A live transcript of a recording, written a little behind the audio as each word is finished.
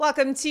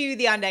Welcome to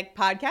the On Deck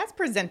podcast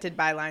presented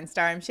by Line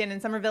Star. I'm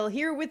Shannon Somerville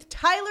here with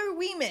Tyler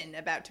Weeman,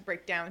 about to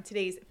break down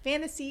today's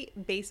fantasy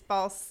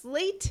baseball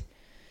slate.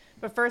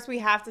 But first, we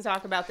have to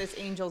talk about this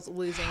Angels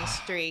losing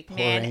streak.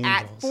 Man,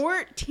 at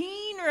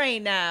 14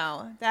 right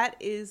now. That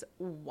is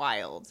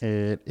wild.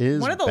 It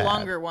is one of the bad.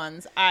 longer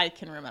ones I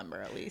can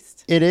remember, at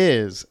least. It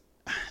is.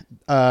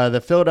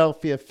 The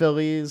Philadelphia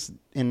Phillies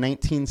in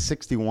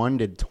 1961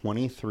 did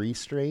 23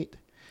 straight.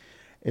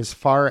 As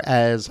far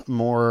as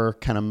more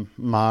kind of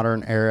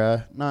modern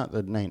era, not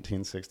that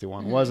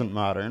 1961 wasn't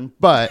modern,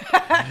 but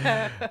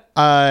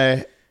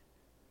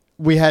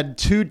we had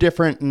two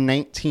different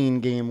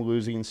 19-game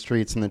losing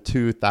streaks in the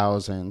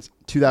 2000s.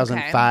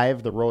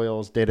 2005, the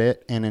Royals did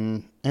it,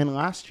 and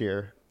last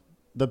year,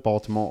 the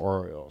Baltimore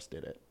Orioles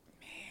did it.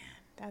 Man,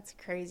 that's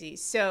crazy.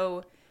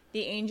 So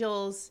the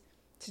Angels,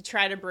 to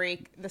try to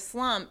break the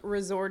slump,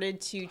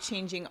 resorted to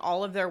changing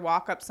all of their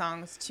walk-up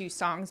songs to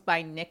songs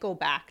by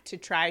Nickelback to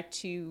try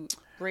to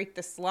break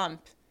the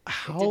slump.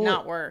 It did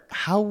not work.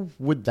 How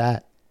would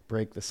that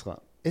break the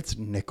slump? It's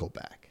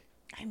Nickelback.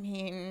 I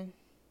mean,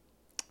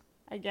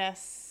 I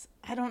guess,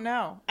 I don't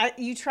know.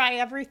 You try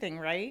everything,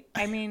 right?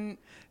 I mean,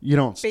 you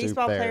don't.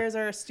 Baseball stoop there. players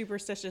are a super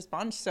stitious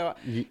bunch, so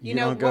you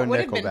know don't go what would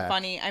have been Nickelback.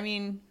 funny.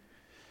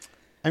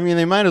 I mean,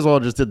 they might as well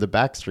just did the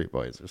Backstreet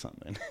Boys or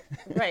something.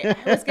 Right.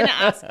 I was going to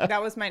ask,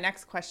 that was my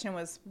next question,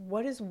 was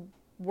what is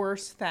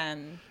worse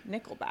than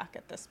Nickelback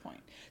at this point?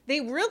 They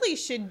really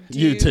should do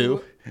You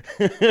too.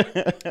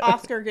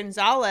 Oscar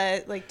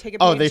Gonzalez, like take a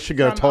page they should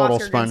go from total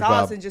Oscar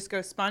Gonzalez SpongeBob. and just go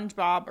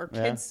SpongeBob or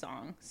Yeah. kids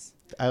songs.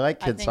 I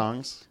like I kid think,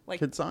 songs. like-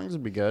 Kid songs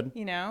would be good.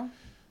 You know,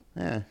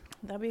 Yeah.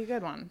 that'd be a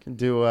good one. Can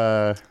do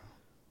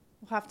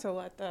We'll have to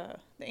let the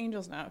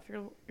Angels know if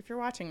you're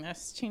watching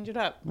this, change it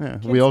up. Yeah,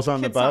 Kids- Wheels on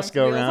the kids Bus songs,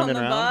 go Wheels round on and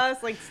the round.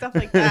 Bus, like stuff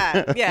like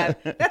that. Yeah,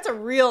 that's a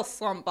real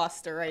slump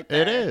buster right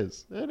there. It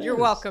is. You're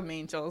welcome,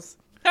 Angels.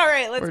 All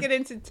right, let's get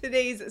into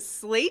today's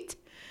slate.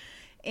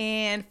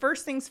 And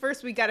first things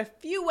first, we got a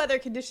few weather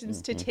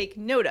conditions to take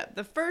note of.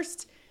 The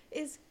first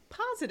is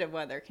positive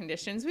weather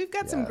conditions. We've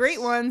got some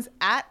great ones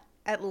at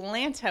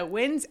Atlanta.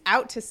 Winds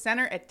out to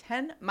center at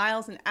 10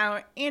 miles an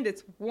hour, and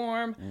it's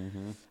warm.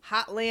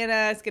 Hot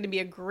Atlanta. It's going to be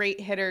a great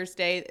hitter's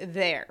day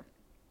there.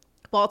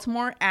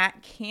 Baltimore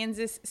at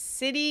Kansas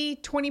City.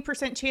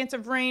 20% chance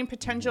of rain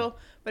potential,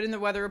 but in the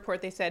weather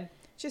report they said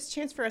just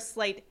chance for a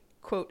slight,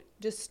 quote,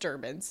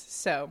 disturbance.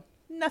 So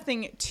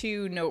nothing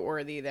too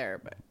noteworthy there,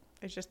 but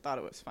I just thought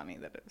it was funny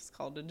that it was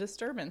called a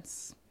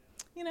disturbance.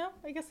 You know,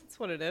 I guess that's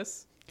what it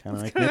is. Kind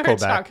of like Go to our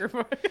chalk Nickelback.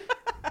 report.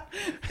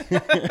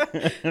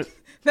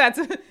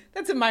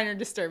 That's a minor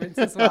disturbance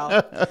as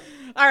well.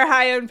 Our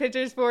high-owned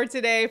pitchers for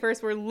today.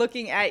 First, we're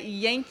looking at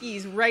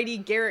Yankees righty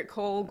Garrett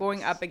Cole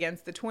going up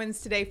against the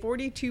Twins today.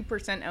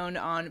 42% owned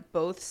on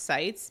both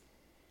sites.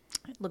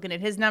 Looking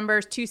at his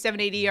numbers,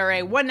 2.78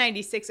 ERA,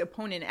 196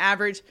 opponent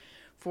average.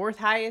 Fourth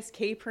highest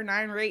K per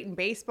 9 rate in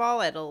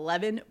baseball at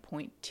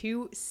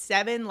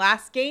 11.27.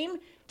 Last game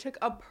took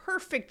a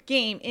perfect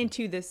game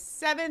into the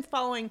seventh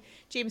following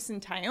Jameson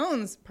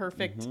Tyon's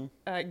perfect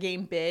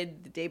game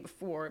bid the day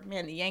before.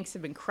 Man, the Yanks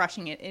have been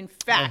crushing it. In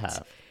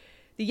fact,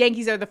 the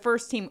Yankees are the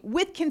first team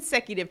with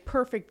consecutive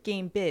perfect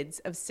game bids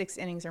of 6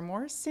 innings or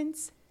more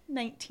since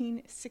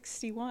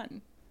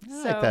 1961. I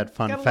like that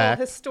fun got a fact.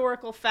 little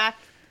historical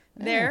fact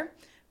there,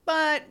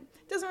 but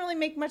doesn't really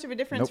make much of a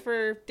difference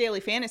for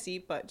daily fantasy,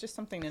 but just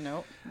something to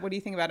note. What do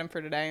you think about him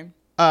for today?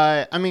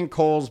 I mean,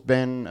 Cole's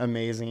been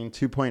amazing.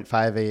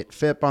 2.58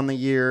 FIP on the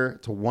year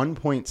to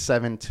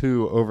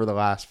 1.72 over the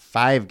last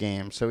 5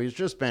 games. So he's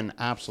just been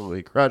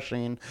absolutely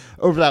crushing.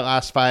 Over that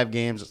last 5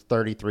 games, it's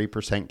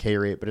 33% K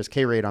rate, but his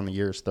K rate on the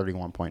year is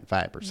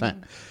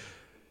 31.5%.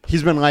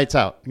 He's been lights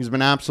out. He's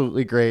been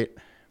absolutely great.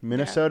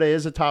 Minnesota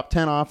is a top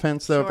 10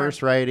 offense, though,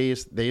 versus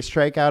righties. They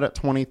strike out at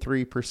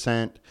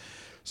 23%.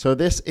 So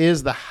this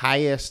is the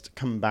highest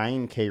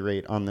combined K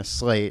rate on the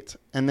slate.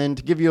 And then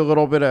to give you a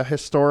little bit of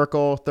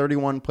historical,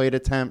 31 plate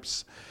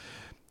attempts,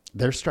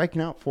 they're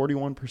striking out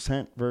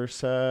 41%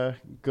 versus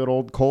good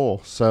old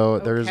Cole. So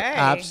there's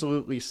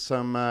absolutely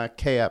some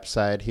K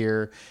upside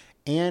here.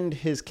 And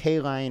his K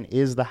line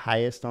is the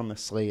highest on the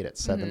slate at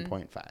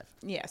 7.5.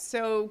 Yeah,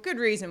 so good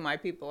reason why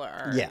people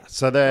are. Yeah,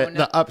 so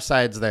the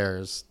upsides there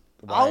is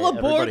why all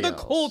aboard everybody the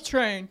else. Cole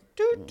train.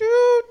 Doot,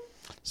 doot.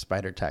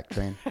 Spider tack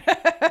train.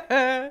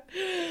 I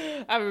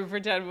would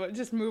pretend we'll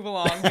just move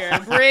along here.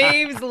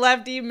 Braves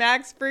lefty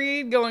Max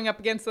Fried going up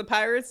against the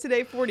Pirates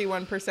today.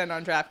 41%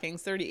 on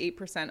DraftKings,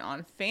 38%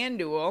 on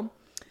FanDuel.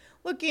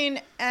 Looking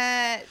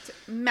at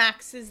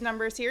Max's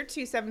numbers here,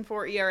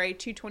 2.74 ERA,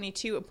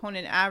 2.22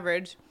 opponent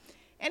average.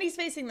 And he's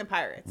facing the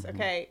Pirates,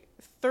 okay?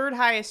 Third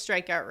highest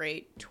strikeout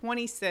rate,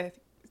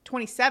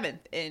 27th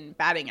in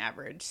batting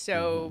average.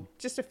 So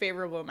just a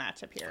favorable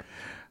matchup here.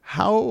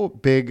 How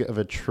big of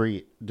a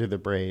treat do the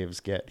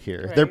Braves get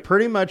here? Right. They're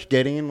pretty much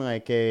getting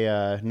like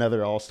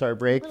another All-Star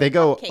break. They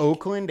go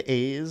Oakland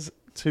A's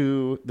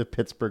to the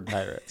Pittsburgh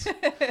Pirates.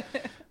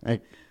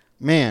 Like,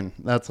 man,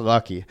 that's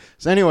lucky.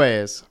 So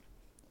anyways,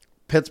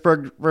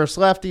 Pittsburgh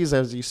versus lefties,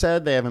 as you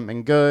said, they haven't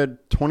been good.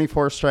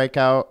 24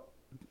 strikeout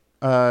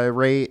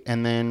rate,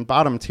 and then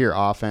bottom tier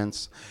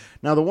offense.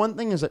 Now, the one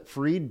thing is that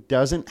Fried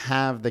doesn't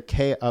have the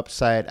K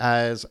upside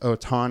as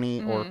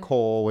Ohtani or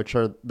Cole, which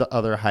are the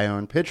other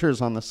high-owned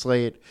pitchers on the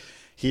slate.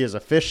 He is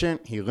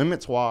efficient. He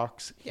limits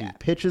walks. Yeah. He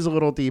pitches a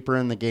little deeper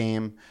in the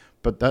game,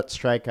 but that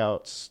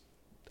strikeouts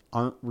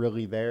aren't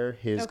really there.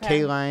 His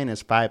K line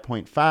is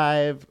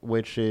 5.5,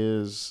 which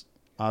is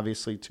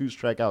obviously 2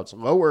 strikeouts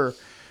lower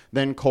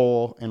than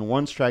Cole and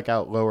 1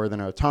 strikeout lower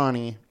than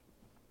Ohtani.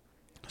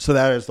 So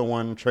that is the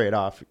one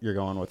trade-off you're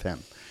going with him.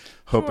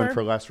 Hoping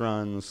for less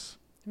runs.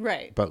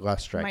 Right. But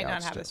less strikeouts. Might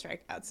not have the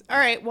strikeouts. All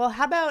right. Well,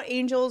 how about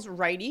Angels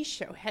righty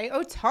Shohei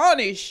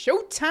Ohtani?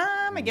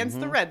 Showtime against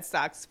the Red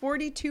Sox.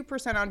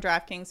 42% on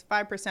DraftKings,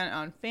 5%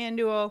 on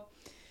FanDuel.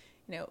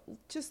 You know,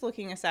 just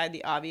looking aside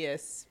the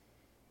obvious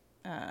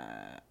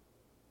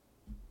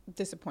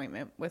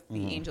disappointment with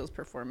the Angels'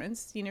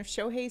 performance, you know,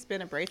 Shohei's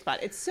been a bright spot.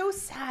 It's so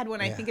sad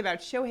when I think about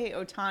Shohei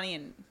Ohtani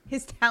and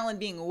his talent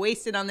being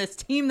wasted on this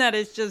team that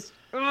is just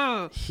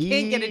can't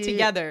get it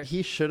together.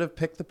 He should have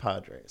picked the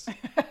Padres.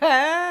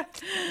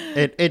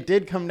 It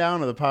did come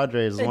down to the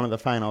Padres as one of the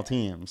final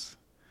teams.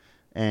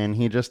 And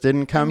he just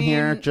didn't come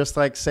here, just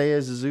like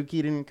Seiya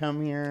Suzuki didn't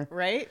come here.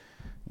 Right?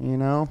 You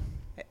know?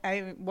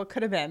 What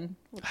could have been?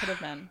 What could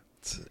have been?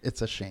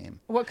 It's a shame.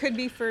 What could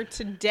be for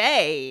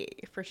today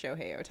for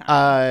Shohei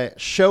Ohtani?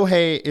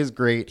 Shohei is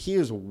great. He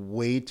is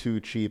way too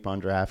cheap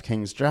on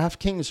DraftKings.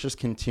 DraftKings just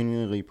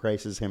continually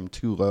prices him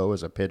too low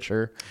as a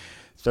pitcher.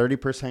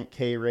 30%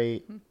 K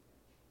rate.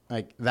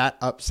 Like that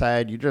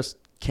upside, you just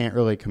can't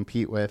really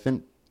compete with.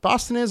 And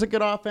Boston is a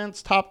good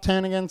offense, top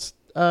 10 against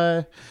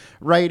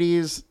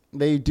righties.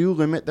 They do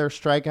limit their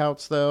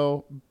strikeouts,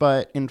 though,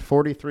 but in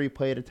 43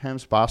 plate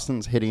attempts,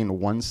 Boston's hitting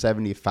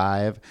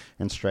 175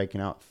 and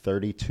striking out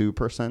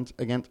 32%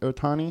 against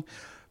Ohtani.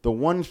 The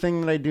one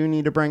thing that I do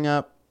need to bring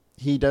up,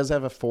 he does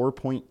have a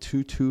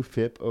 4.22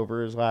 FIP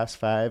over his last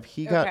 5.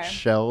 He got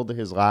shelled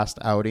his last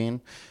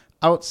outing.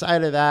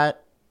 Outside of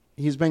that,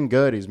 he's been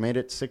good. He's made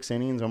it 6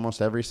 innings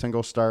almost every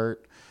single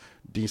start.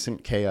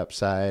 Decent K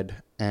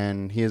upside,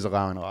 and he is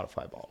allowing a lot of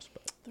fly balls.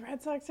 The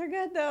Red Sox are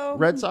good, though.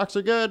 Red Sox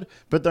are good,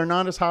 but they're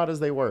not as hot as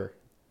they were.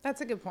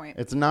 That's a good point.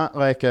 It's not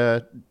like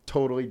a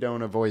totally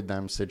don't avoid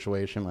them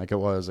situation like it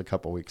was a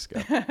couple weeks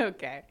ago.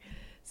 Okay.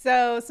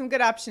 So some good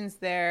options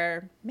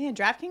there. Man,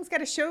 DraftKings got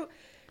to show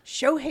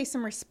Shohei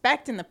some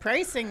respect in the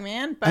pricing,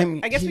 man. But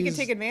I guess we can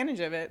take advantage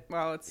of it.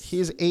 Well,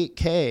 he's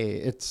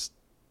 8K.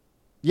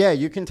 Yeah,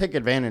 you can take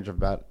advantage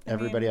of that.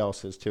 Everybody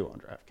else is too on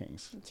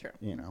DraftKings. True.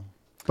 You know.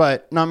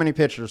 But not many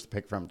pitchers to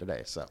pick from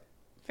today, so.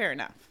 Fair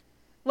enough.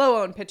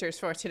 Low-owned pitchers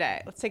for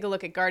today. Let's take a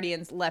look at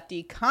Guardians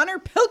lefty Connor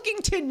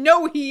Pilkington.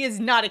 No, he is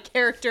not a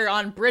character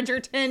on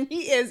Bridgerton.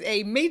 He is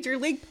a major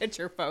league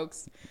pitcher,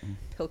 folks.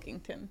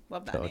 Pilkington.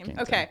 Love that name.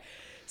 Okay.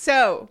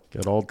 So,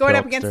 good old going Pilkster.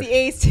 up against the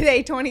A's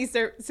today,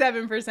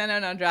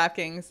 27% on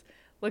DraftKings.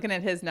 Looking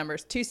at his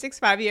numbers,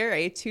 2.65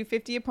 ERA,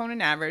 2.50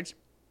 opponent average.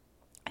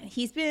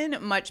 He's been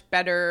much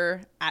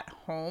better at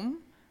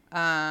home.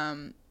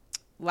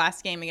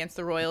 Last game against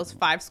the Royals,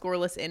 5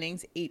 scoreless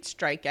innings, 8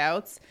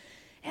 strikeouts.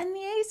 And the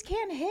A's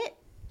can't hit.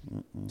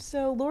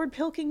 So Lord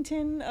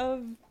Pilkington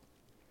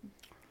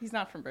he's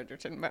not from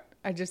Bridgerton, but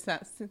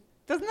doesn't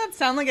that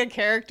sound like a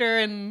character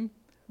in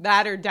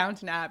that or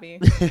Downton Abbey?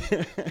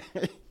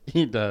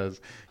 He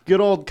does. Good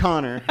old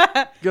Connor.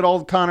 Good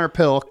old Connor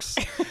Pilks.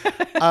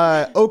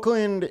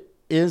 Oakland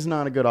is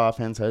not a good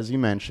offense, as you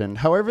mentioned.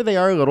 However, they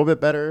are a little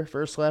bit better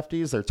versus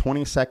lefties. They're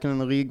 22nd in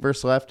the league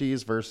versus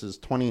lefties versus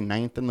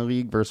 29th in the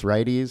league versus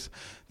righties.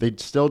 They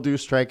still do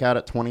strike out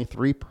at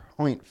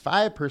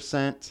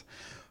 23.5%,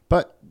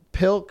 but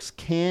Pilks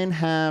can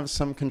have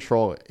some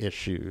control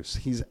issues.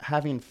 He's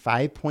having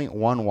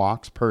 5.1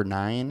 walks per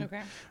 9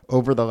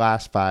 over the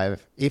last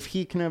 5. If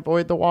he can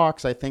avoid the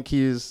walks, I think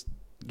he's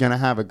going to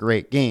have a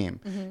great game.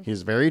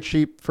 He's very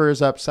cheap for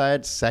his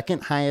upside,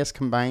 second highest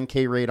combined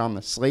K rate on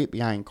the slate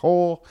behind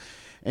Cole,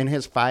 and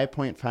his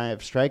 5.5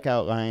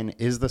 strikeout line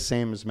is the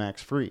same as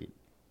Max Fried.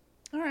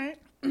 All right.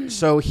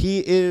 So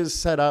he is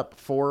set up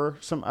for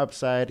some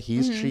upside.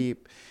 He's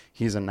cheap.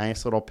 He's a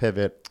nice little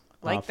pivot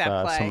off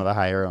some of the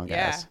higher owned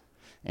guys.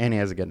 And he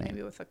has a good name.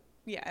 Maybe with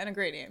and a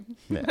great name.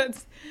 Yeah.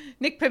 That's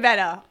Nick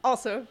Pivetta,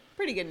 also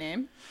pretty good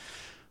name.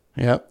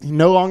 Yep.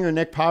 No longer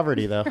Nick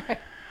Poverty, though.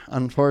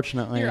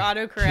 Unfortunately, your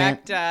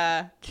autocorrect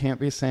can't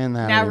be saying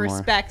that now anymore.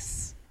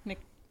 Respects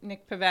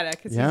Nick Pivetta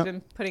because he's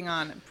been putting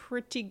on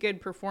pretty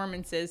good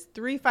performances.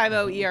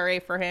 3.50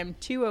 ERA for him,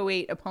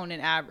 2.08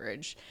 opponent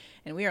average,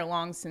 and we are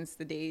long since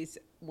the days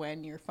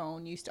when your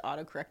phone used to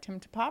autocorrect him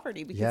to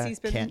Poverty because he's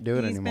been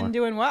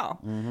doing well.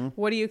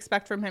 What do you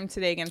expect from him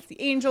today against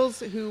the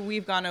Angels, who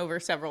we've gone over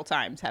several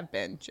times have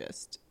been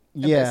just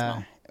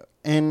abysmal?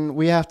 And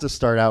we have to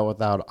start out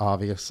without,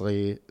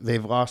 obviously,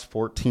 they've lost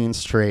 14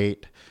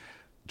 straight.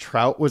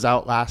 Trout was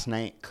out last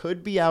night,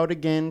 could be out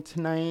again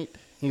tonight.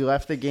 He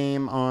left the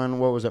game on,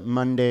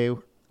 Monday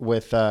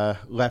with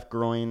left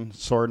groin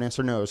soreness.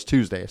 Or no, it was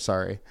Tuesday,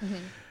 sorry.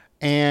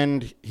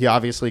 And he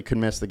obviously could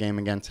miss the game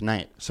again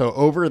tonight. So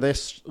over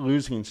this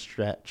losing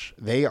stretch,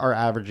 they are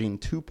averaging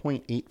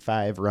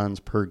 2.85 runs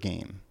per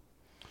game.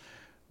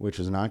 which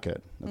is not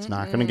good. That's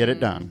not going to get it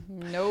done.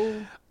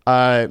 No.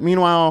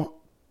 Meanwhile,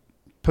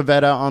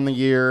 Pivetta on the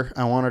year,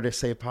 I wanted to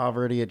say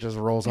poverty. It just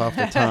rolls off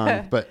the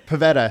tongue. But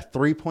Pivetta,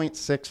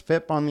 3.6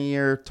 FIP on the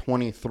year,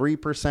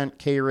 23%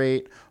 K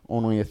rate,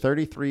 only a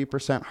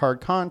 33%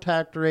 hard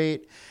contact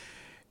rate.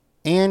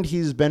 And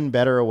he's been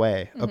better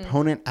away.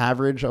 Opponent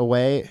average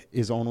away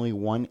is only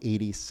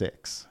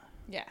 186.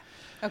 Yeah.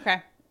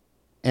 Okay.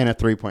 And a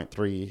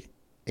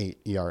 3.38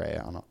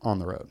 ERA on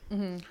the road.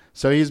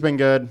 So he's been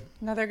good.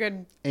 Another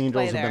good Angels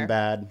play have there. been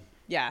bad.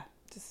 Yeah.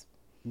 Just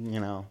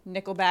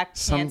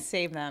Nickelback can't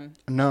save them.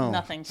 No.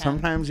 Nothing can.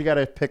 Sometimes you got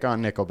to pick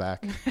on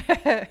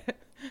Nickelback.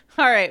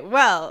 All right.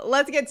 Well,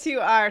 let's get to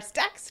our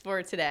stacks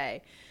for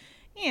today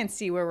and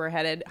see where we're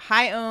headed.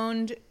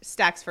 High-owned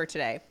stacks for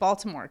today.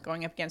 Baltimore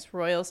going up against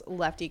Royals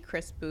lefty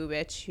Chris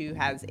Bubich, who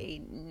has a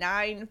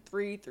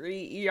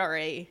 9.33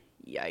 ERA.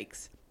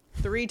 Yikes.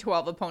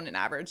 3.12 opponent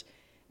average.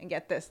 And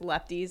get this,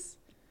 lefties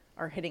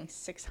are hitting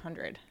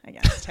 600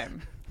 against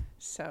him.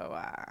 So,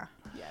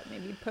 yeah,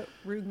 maybe put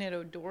Rougned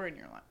Odor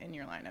in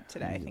your lineup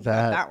today. Think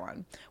about that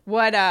one.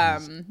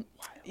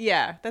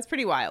 Yeah, that's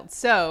pretty wild.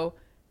 So,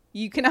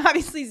 you can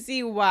obviously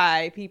see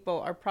why people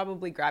are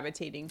probably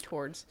gravitating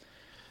towards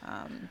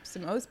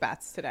some O's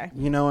bats today.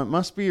 It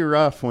must be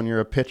rough when you're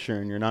a pitcher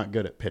and you're not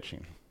good at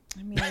pitching.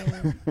 I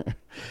mean,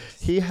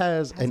 he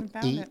has an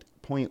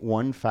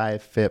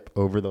 8.15 FIP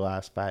over the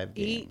last 5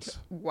 games.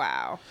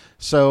 Wow.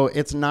 So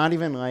it's not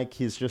even like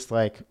he's just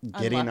like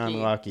getting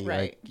unlucky. Right.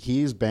 Like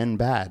he's been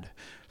bad.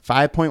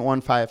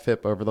 5.15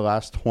 FIP over the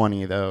last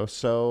 20 though.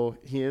 So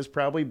he is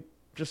probably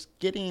just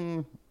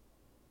getting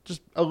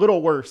just a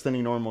little worse than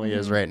he normally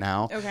is right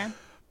now. Okay.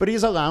 But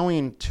he's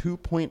allowing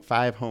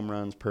 2.5 home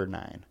runs per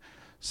 9.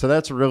 So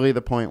that's really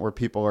the point where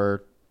people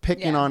are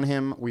picking on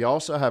him. We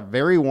also have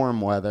very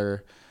warm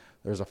weather.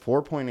 There's a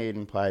 4.8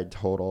 implied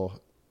total.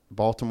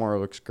 Baltimore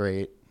looks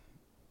great.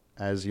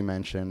 As you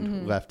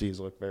mentioned, lefties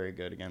look very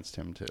good against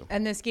him too.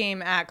 And this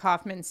game at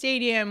Kauffman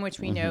Stadium, which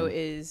we know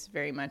is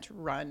very much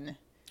run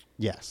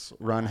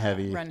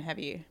heavy. Run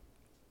heavy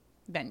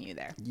venue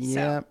there.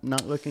 Yeah,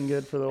 not looking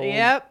good for the old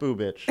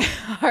Bubich.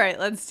 All right,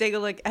 let's take a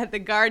look at the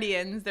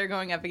Guardians. They're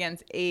going up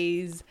against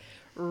A's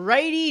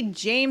righty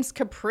James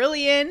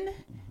Caprillion,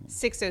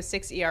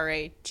 6.06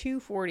 ERA,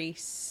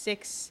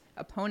 2.46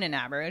 opponent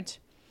average.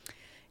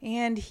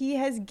 And he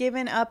has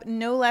given up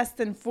no less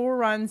than 4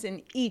 runs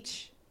in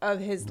each of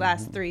his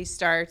last 3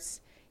 starts.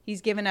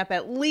 He's given up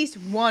at least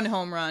 1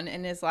 home run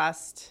in his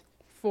last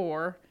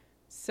 4.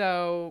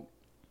 So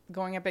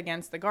going up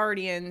against the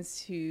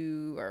Guardians,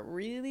 who are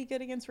really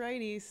good against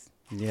righties.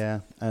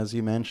 Yeah, as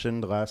you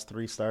mentioned, the last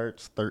 3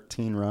 starts,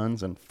 13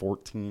 runs and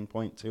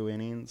 14.2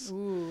 innings.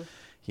 Ooh.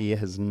 He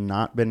has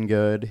not been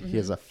good. He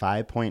has a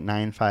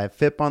 5.95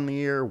 FIP on the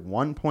year,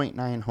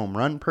 1.9 home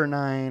run per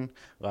 9,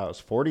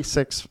 allows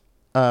 46%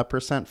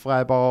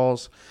 fly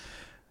balls.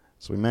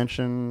 So we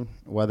mentioned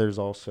weather's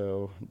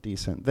also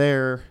decent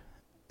there.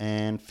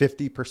 And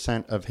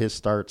 50% of his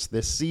starts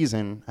this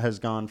season has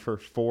gone for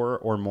 4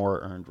 or more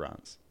earned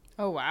runs.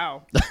 Oh,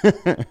 wow.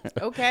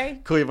 Okay.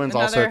 Cleveland's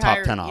Another also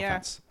top 10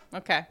 offense. Yeah.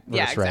 Okay.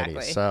 Yeah, exactly.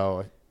 Righty.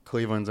 So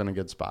Cleveland's in a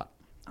good spot.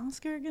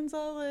 Oscar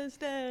Gonzalez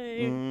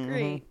Day.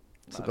 Great.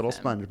 It's a little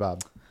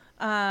SpongeBob.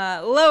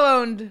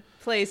 Low-owned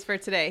plays for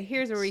today.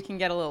 Here's where we can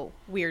get a little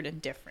weird and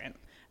different.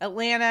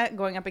 Atlanta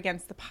going up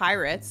against the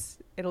Pirates.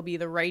 It'll be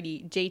the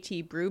righty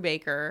JT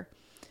Brubaker.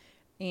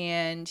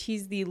 And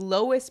he's the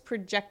lowest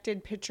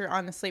projected pitcher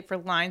on the slate for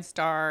Line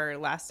Star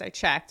last I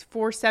checked.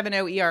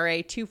 4.70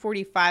 ERA,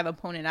 2.45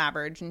 opponent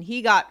average. And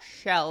he got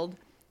shelled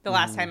the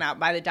last time out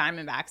by the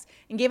Diamondbacks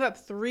and gave up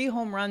 3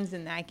 home runs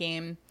in that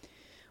game.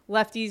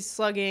 Lefties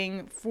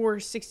slugging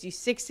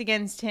 4.66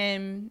 against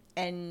him.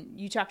 And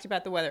you talked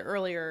about the weather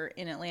earlier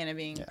in Atlanta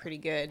being pretty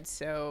good.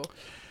 So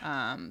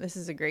this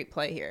is a great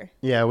play here.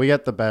 Yeah, we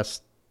got the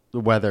best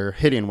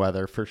hitting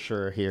weather for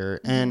sure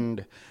here.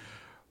 And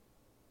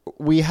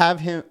we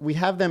have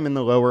them in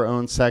the lower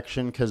owned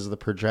section because the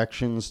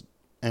projections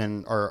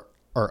and our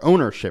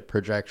ownership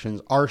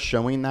projections are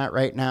showing that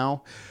right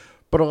now.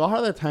 But a lot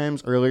of the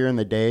times earlier in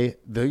the day,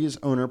 these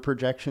owner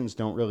projections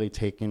don't really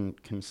take in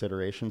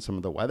consideration some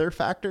of the weather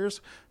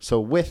factors. So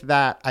with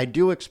that, I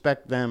do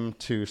expect them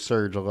to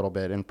surge a little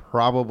bit and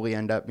probably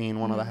end up being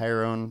one of the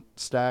higher owned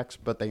stacks,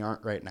 but they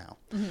aren't right now.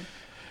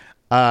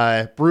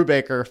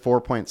 Brubaker,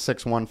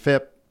 4.61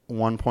 FIP,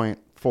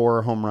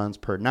 1.4 home runs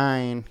per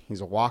 9.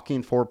 He's a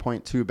walking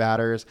 4.2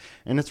 batters,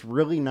 and it's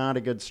really not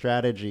a good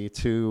strategy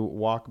to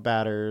walk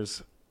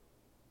batters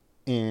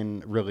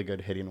in really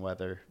good hitting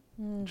weather.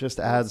 Just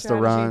adds the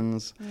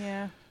runs.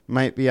 Yeah.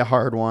 Might be a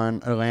hard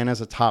one.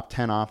 Atlanta's a top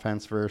 10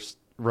 offense versus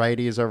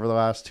righties over the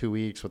last 2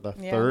 weeks with the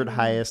third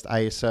highest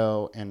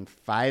ISO and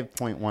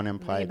 5.1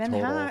 implied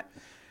total. Hot.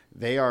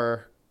 They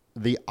are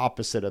the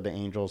opposite of the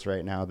Angels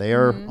right now. They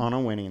are on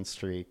a winning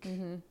streak,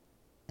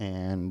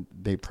 and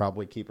they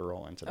probably keep it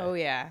rolling today. Oh,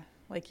 yeah.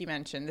 Like you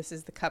mentioned, this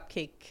is the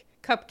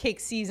cupcake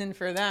season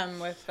for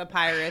them with the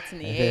Pirates and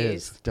the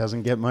A's.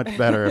 Doesn't get much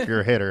better if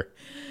you're a hitter.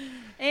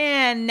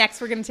 And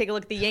next, we're going to take a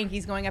look at the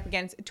Yankees going up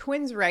against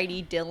Twins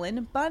righty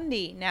Dylan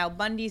Bundy. Now,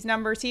 Bundy's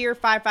numbers here,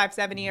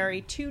 5.57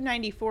 ERA,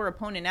 2.94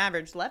 opponent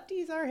average.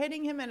 Lefties are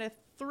hitting him at a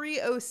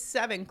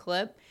 3.07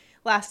 clip.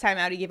 Last time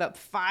out, he gave up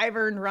 5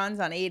 earned runs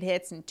on 8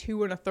 hits and 2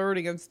 1/3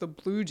 against the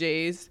Blue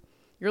Jays.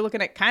 You're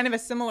looking at kind of a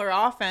similar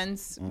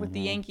offense with the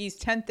Yankees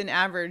 10th in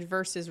average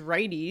versus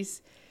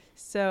righties.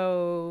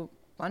 So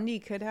Bundy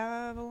could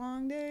have a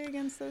long day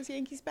against those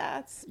Yankees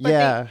bats.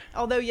 But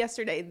although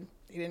yesterday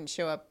he didn't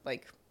show up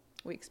like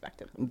we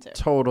expected him to.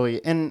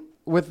 Totally. And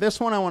with this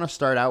one, I want to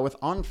start out with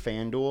on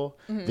FanDuel,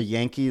 the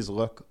Yankees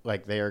look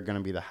like they are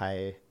going to be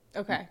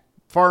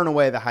far and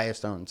away the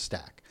highest owned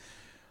stack.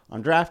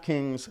 On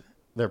DraftKings,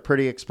 they're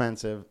pretty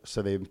expensive,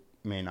 so they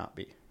may not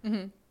be.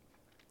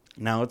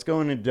 Now let's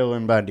go into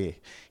Dylan Bundy.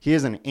 He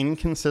is an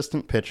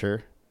inconsistent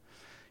pitcher.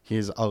 He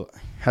has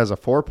a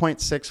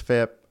 4.6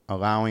 FIP,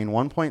 allowing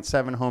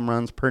 1.7 home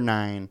runs per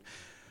 9.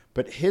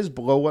 But his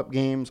blow-up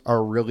games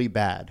are really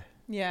bad.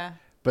 Yeah.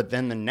 But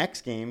then the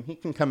next game, he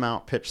can come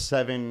out, pitch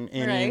 7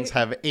 innings,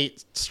 have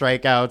 8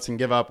 strikeouts, and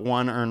give up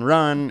 1 earned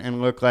run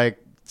and look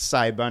like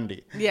Cy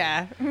Bundy.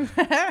 Yeah.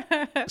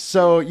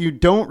 So you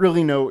don't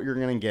really know what you're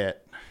going to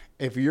get.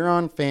 If you're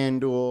on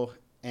FanDuel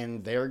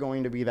and they're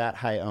going to be that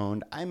high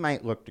owned, I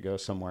might look to go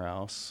somewhere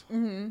else.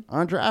 On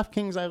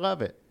DraftKings, I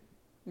love it.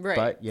 Right.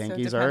 But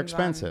Yankees are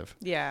expensive.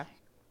 Yeah.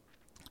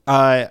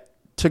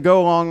 To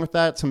go along with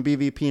that, some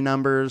BVP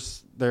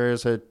numbers. There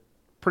is a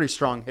pretty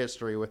strong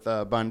history with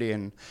Bundy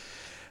and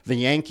the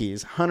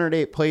Yankees.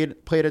 108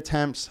 plate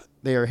attempts.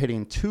 They are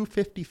hitting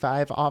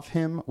 255 off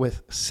him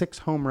with 6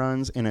 home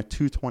runs and a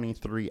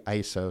 223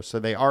 ISO. So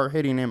they are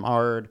hitting him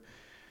hard.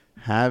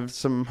 Have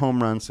some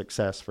home run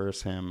success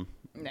versus him.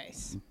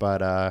 Nice.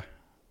 But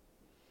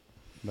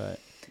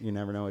you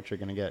never know what you're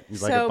going to get. He's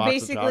so like a box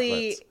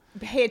basically, of chocolates.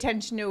 pay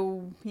attention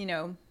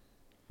to,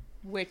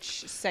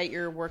 which site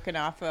you're working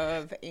off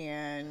of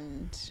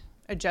and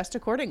adjust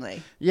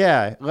accordingly.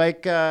 Yeah.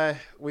 Like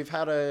we've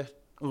had a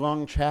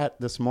long chat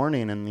this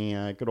morning in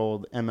the good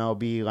old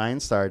MLB Line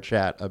Star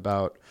chat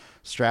about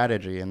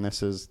strategy. And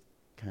this is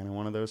kind of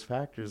one of those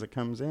factors that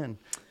comes in.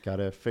 Got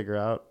to figure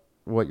out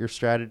what your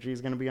strategy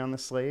is going to be on the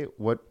slate,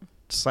 what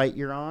site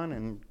you're on,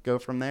 and go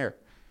from there.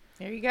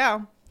 There you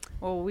go.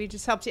 Well, we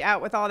just helped you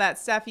out with all that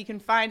stuff you can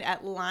find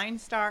at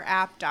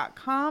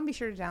linestarapp.com. Be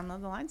sure to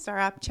download the Line Star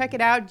app. Check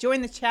it out.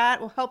 Join the chat.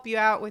 We'll help you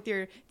out with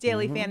your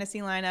daily fantasy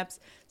lineups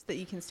so that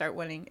you can start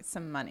winning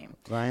some money.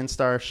 Line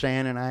Star,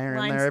 Shan, and I are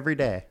in there every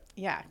day.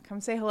 Yeah, come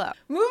say hello.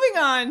 Moving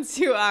on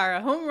to our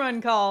home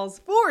run calls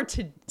for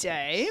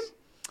today.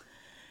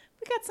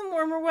 We got some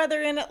warmer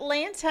weather in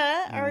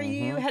Atlanta. Are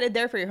you headed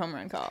there for your home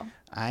run call?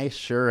 I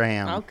sure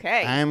am.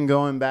 Okay. I'm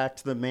going back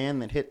to the man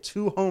that hit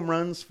 2 home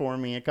runs for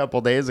me a couple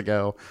days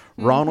ago,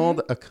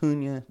 Ronald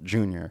Acuna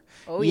Jr.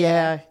 Oh,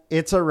 yeah.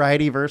 It's a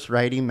righty versus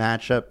righty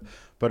matchup,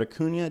 but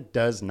Acuna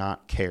does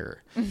not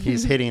care.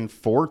 He's hitting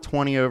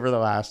 420 over the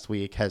last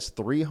week, has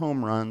 3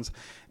 home runs,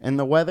 and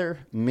the weather,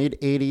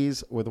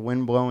 mid-80s with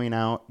wind blowing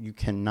out. You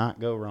cannot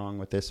go wrong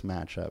with this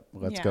matchup.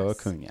 Let's go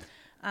Acuna.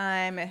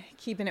 I'm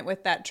keeping it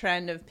with that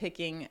trend of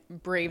picking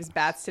Braves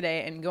bats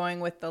today and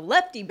going with the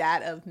lefty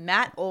bat of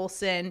Matt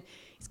Olson.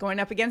 He's going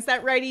up against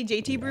that righty,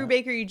 JT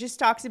Brubaker. You just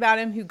talked about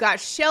him, who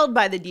got shelled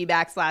by the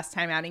D-backs last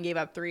time out and gave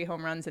up 3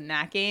 home runs in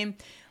that game.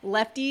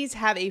 Lefties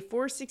have a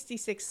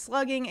 466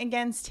 slugging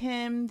against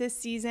him this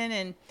season.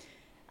 And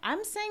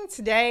I'm saying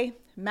today,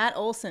 Matt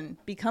Olson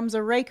becomes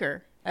a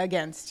raker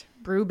against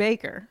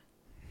Brubaker.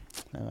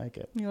 I like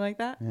it. You like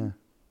that? Yeah.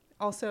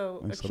 Also,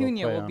 Nice Acuna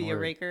little play will on be a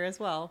words. raker as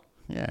well.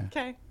 Yeah.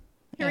 Okay.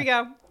 Here we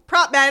go.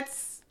 Prop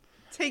bets.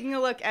 Taking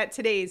a look at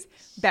today's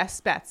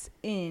best bets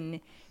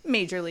in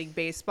Major League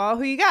Baseball.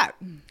 Who you got?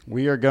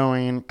 We are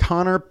going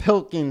Connor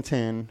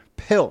Pilkington,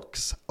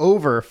 Pilks,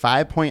 over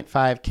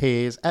 5.5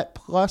 Ks at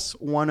plus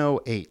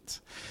 108.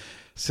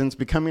 Since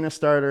becoming a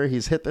starter,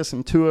 he's hit this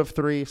in 2 of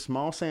 3,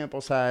 small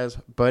sample size,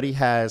 but he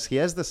has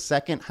the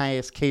second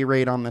highest K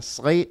rate on the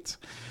slate,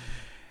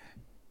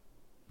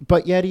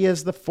 but yet he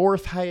has the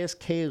 4th highest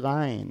K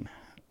line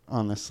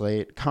on the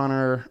slate.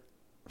 Connor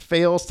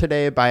fails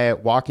today by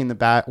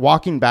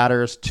walking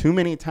batters too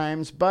many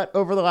times, but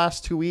over the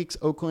last 2 weeks,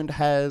 Oakland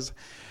has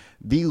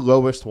the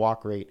lowest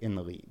walk rate in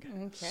the league.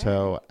 Okay.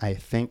 So I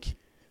think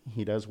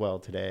he does well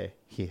today.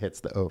 He hits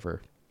the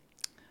over.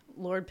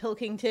 Lord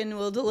Pilkington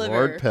will deliver.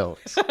 Lord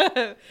Pilks.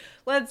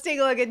 Let's take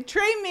a look at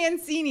Trey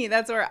Mancini.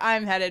 That's where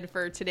I'm headed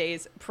for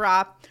today's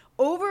prop.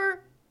 Over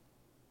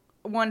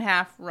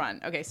 1/2 run.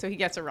 Okay, so he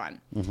gets a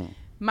run.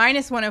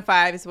 Minus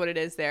 105 is what it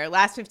is there.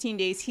 Last 15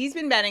 days, he's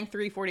been batting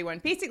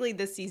 .341. Basically,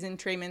 this season,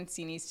 Trey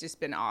Mancini's just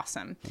been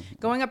awesome.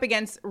 Going up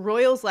against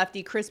Royals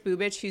lefty Chris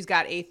Bubich, who's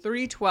got a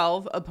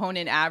 .312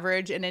 opponent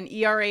average and an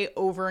ERA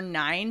over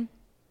 9.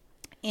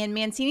 And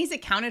Mancini's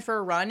accounted for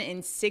a run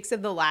in 6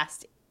 of the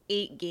last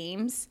 8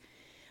 games.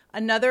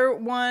 Another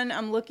one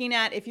I'm looking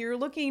at, if you're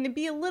looking to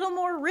be a little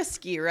more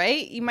risky,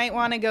 right? You might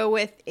want to go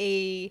with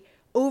a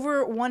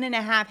over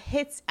 1.5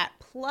 hits at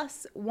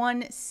plus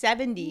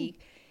 170.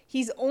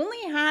 He's only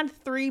had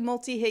 3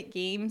 multi-hit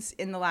games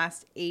in the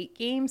last 8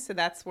 games, so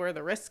that's where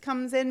the risk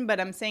comes in. But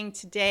I'm saying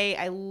today,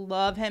 I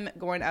love him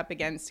going up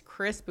against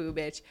Kris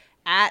Bubic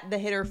at the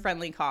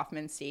hitter-friendly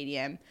Kauffman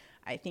Stadium.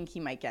 I think he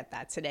might get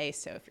that today.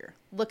 So if you're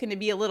looking to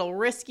be a little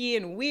risky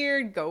and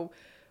weird, go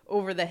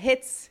over the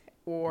hits,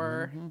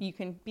 or you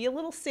can be a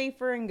little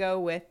safer and go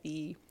with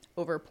the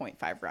over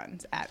 0.5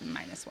 runs at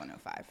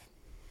 -105.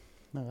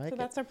 I like So it.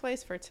 that's our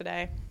plays for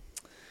today.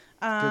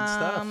 Good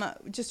stuff.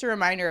 Just a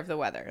reminder of the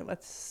weather.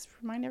 Let's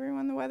remind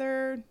everyone the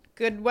weather.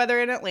 Good weather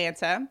in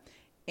Atlanta.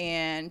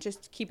 And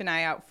just keep an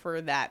eye out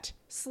for that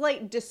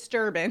slight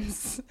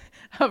disturbance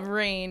of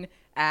rain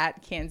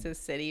at Kansas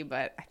City.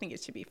 But I think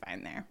it should be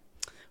fine there.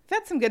 We've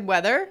had some good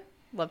weather.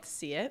 Love to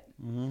see it.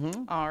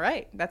 All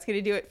right. That's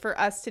going to do it for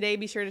us today.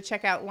 Be sure to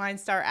check out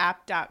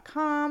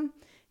linestarapp.com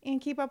and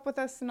keep up with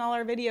us in all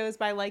our videos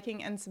by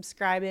liking and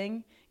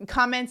subscribing and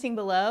commenting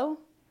below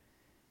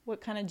what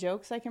kind of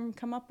jokes I can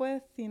come up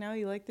with. You know,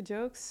 you like the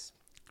jokes?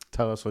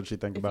 Tell us what you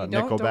think If about you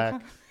don't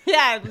Nickelback.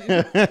 yeah,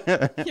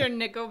 your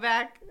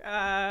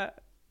Nickelback.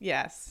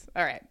 Yes.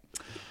 All right.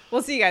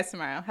 We'll see you guys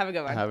tomorrow. Have a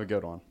good one. Have a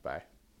good one. Bye.